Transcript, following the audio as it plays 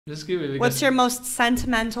Let's give it. What's your most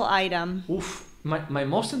sentimental item? Oof, my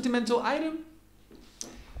most sentimental item.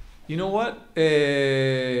 You know what?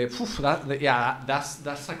 That's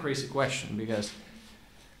a crazy question because,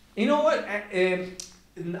 you know what? I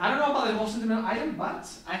don't know about the most sentimental item, but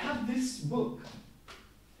I have this book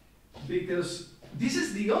because this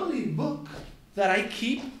is the only book that I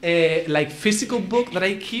keep, like physical book that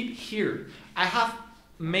I keep here. I have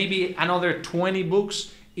maybe another 20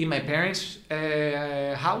 books in my parents'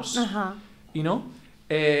 house. You know.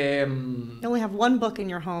 You only have one book in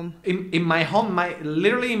your home. In my home,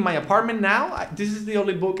 literally in my apartment now, this is the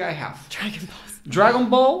only book I have. Dragon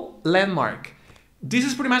Ball Landmark. This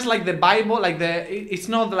is pretty much like the Bible, it's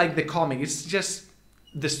not like the comic. It's just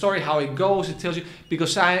the story, how it goes. It tells you,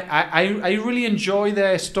 because I really enjoy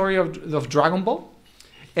the story of Dragon Ball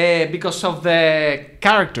because of the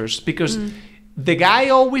characters. Because the guy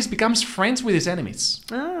always becomes friends with his enemies.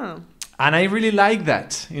 Oh. And I really like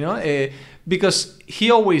that, you know. Because he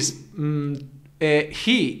always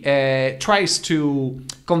tries to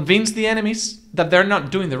convince the enemies that they're not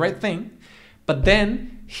doing the right thing, but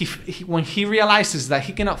then when he realizes that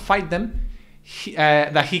he cannot fight them,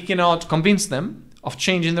 that he cannot convince them of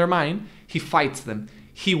changing their mind, he fights them.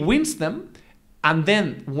 He wins them, and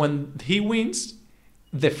then when he wins,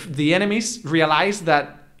 the enemies realize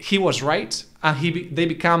that he was right, and they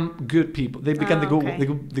become good people. They become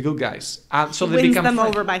the good guys. So he they wins become them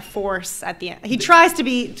friends. over by force at the end. He tries to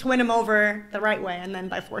win them over the right way, and then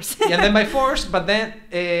by force. Yeah, and then by force, but then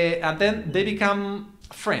they become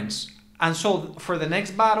friends. And so for the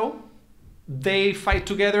next battle, they fight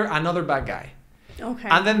together another bad guy. Okay.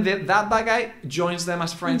 And then that bad guy joins them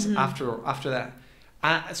as friends after that.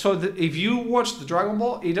 So if you watch the Dragon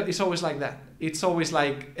Ball, it's always like that. It's always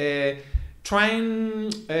like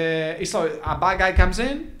it's like a bad guy comes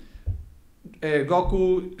in,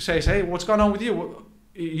 Goku says, "Hey, what's going on with you?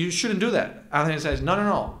 You shouldn't do that." And then he says,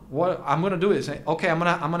 "No. What I'm gonna do is, okay, I'm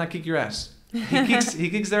gonna kick your ass." He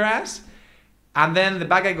kicks their ass, and then the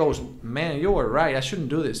bad guy goes, "Man, you were right. I shouldn't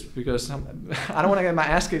do this because I don't want to get my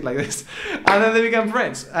ass kicked like this." And then they become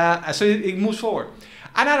friends. So it moves forward.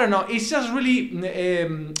 And I don't know. It's just really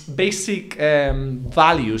basic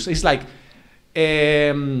values. It's like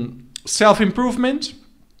self-improvement,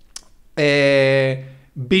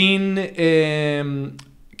 keeping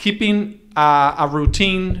a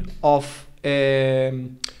routine of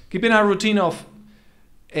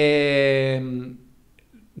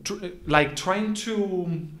like trying to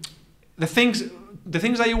the things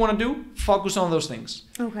that you want to do, focus on those things.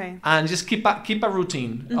 Okay. And just keep a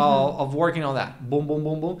routine of working on that. Boom, boom,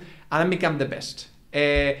 boom, boom, and then become the best.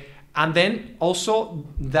 And then also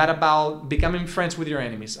that about becoming friends with your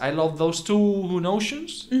enemies. I love those two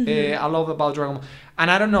notions. I love about Dragon Ball. And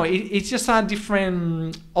I don't know, it's just a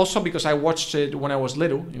different... Also because I watched it when I was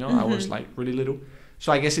little, you know, I was like really little.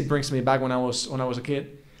 So I guess it brings me back when I was a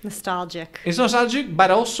kid. Nostalgic. It's nostalgic, but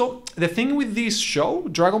also the thing with this show,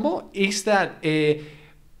 Dragon Ball, is that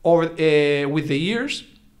with the years,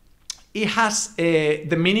 it has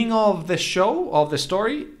the meaning of the show, of the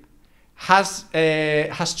story, has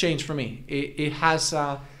changed for me. It has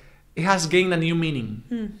gained a new meaning.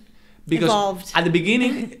 Because evolved. At the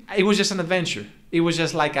beginning, it was just an adventure. It was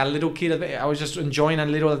just like a little kid. I was just enjoying a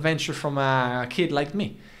little adventure from a kid like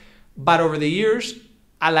me. But over the years,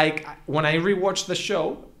 when I rewatched the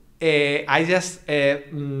show, I just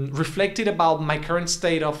reflected about my current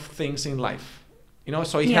state of things in life. You know,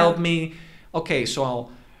 so it helped me. Okay,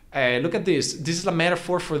 so look at this. This is a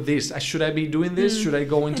metaphor for this. Should I be doing this? Should I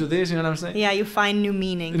go into this? You know what I'm saying? Yeah, you find new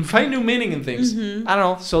meaning. You find new meaning in things. I don't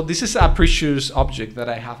know. So this is a precious object that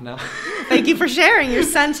I have now. Thank you for sharing your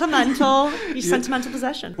sentimental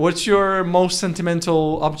possession. What's your most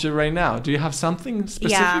sentimental object right now? Do you have something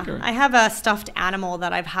specific? Yeah, I have a stuffed animal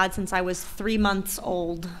that I've had since I was 3 months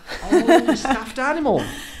old. Oh, stuffed animal.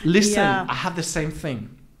 Listen, Yeah. I have the same thing.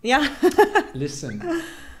 Yeah. Listen,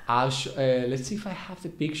 let's see if I have the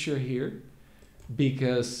picture here,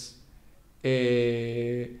 because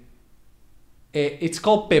it's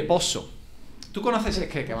called Peposo. ¿Tú conoces?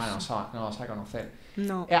 Que bueno, no vas a conocer.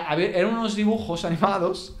 No. Eran unos dibujos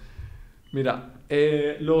animados. Mira,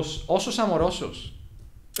 los osos amorosos.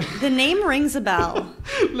 The name rings a bell.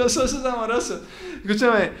 Los osos amorosos.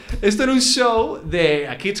 Escúchame, esto era un show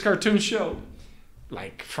a kids cartoon show,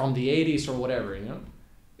 like from the 80s or whatever, you know.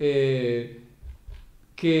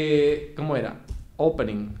 Que, ¿cómo era?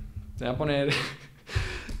 Opening. Te voy a poner.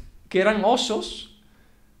 Que eran osos.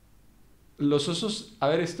 Los osos. A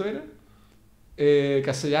ver, esto era.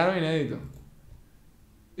 Castellano inédito.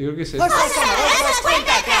 Yo creo que es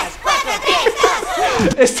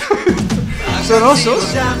esto. Son osos.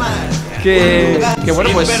 que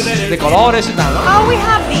bueno, pues de colores y tal, ¿no? Oh, we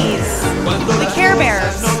have these. The Care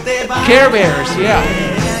Bears. Care Bears, yeah.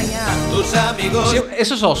 Yeah. Sí,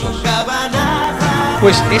 esos osos.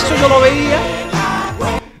 Pues esto yo lo veía.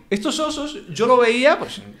 Estos osos yo lo veía,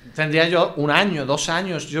 pues tendría yo 1 año, 2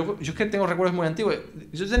 años. Yo es que tengo recuerdos muy antiguos.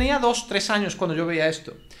 Yo tenía 2, 3 años cuando yo veía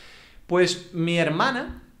esto. Pues mi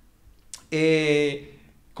hermana,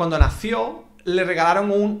 cuando nació, le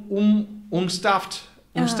regalaron un stuffed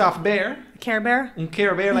bear. Care Bear. Un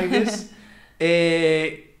Care Bear like this.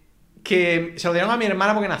 Que se lo dieron a mi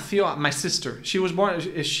hermana porque nació, my sister. She was born,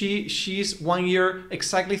 she's 1 year,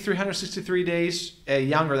 exactly 363 days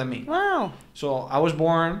younger than me. Wow. So I was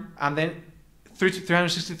born, and then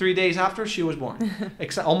 363 days after she was born.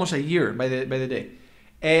 Almost a year by the day.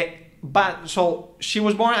 But so she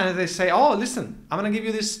was born, and they say, "Oh, listen, I'm gonna give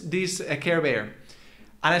you this Care Bear,"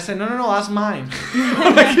 and I said, "No, that's mine."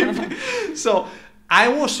 So I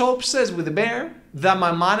was so obsessed with the bear that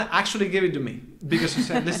my mom actually gave it to me because she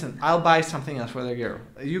said, "Listen, I'll buy something else for the girl.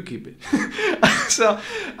 You keep it." So,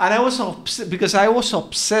 and I was because I was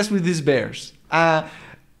obsessed with these bears.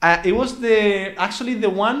 It was actually the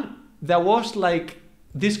one that was like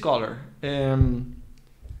this color.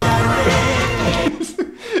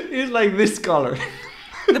 It's like this color.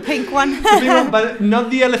 The pink one. The pink one, but not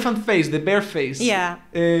the elephant face, the bear face. Yeah.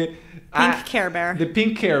 Pink Care Bear. The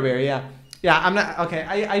pink Care Bear, yeah. Yeah, I'm not okay.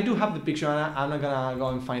 I do have the picture, and I'm not gonna go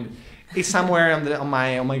and find it. It's somewhere on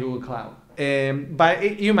my Google Cloud.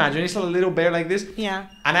 But you imagine it's a little bear like this. Yeah.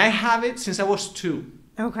 And I have it since I was 2.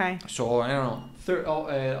 Okay. So I don't know,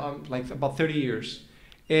 like about 30 years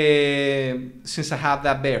since I have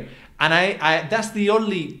that bear. And I that's the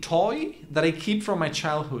only toy that I keep from my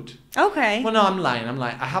childhood. Okay. Well, no, I'm lying.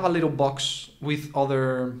 I have a little box with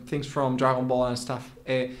other things from Dragon Ball and stuff.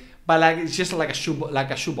 But like it's just like a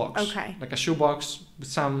shoebox. Okay. Like a shoebox with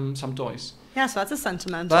some toys. Yeah, so that's a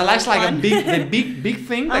sentimental. But that's like one. the big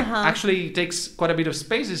thing that actually takes quite a bit of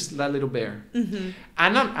space is that little bear. Mm-hmm.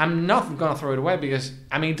 And I'm not gonna throw it away because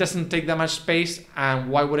I mean it doesn't take that much space, and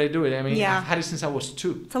why would I do it? I mean I've had it since I was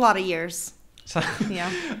 2. It's a lot of years. So, Yeah.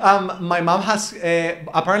 My mom has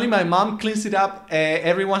apparently my mom cleans it up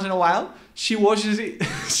every once in a while. She washes it.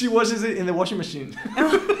 She washes it in the washing machine.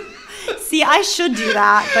 See, I should do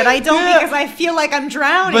that, but I don't because I feel like I'm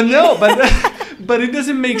drowning. But no, but it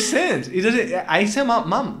doesn't make sense. It doesn't. I say,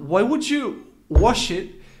 Mom, why would you wash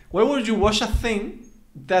it? Why would you wash a thing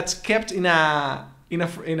that's kept in a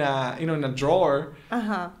drawer?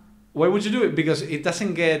 Why would you do it? Because it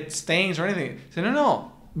doesn't get stains or anything. I say,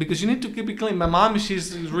 no, because you need to keep it clean. My mom,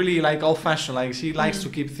 she's really like old-fashioned. Like she likes to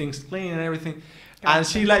keep things clean and everything. And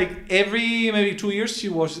she like every maybe 2 years she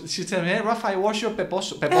said, "Hey Rafa, I wash your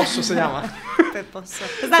peposo." Peposo se llama. Peposo.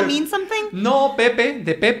 Does that mean something? No, Pepe,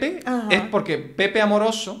 de Pepe, es porque Pepe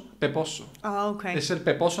amoroso, peposo. Oh, okay. Es el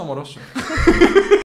peposo amoroso.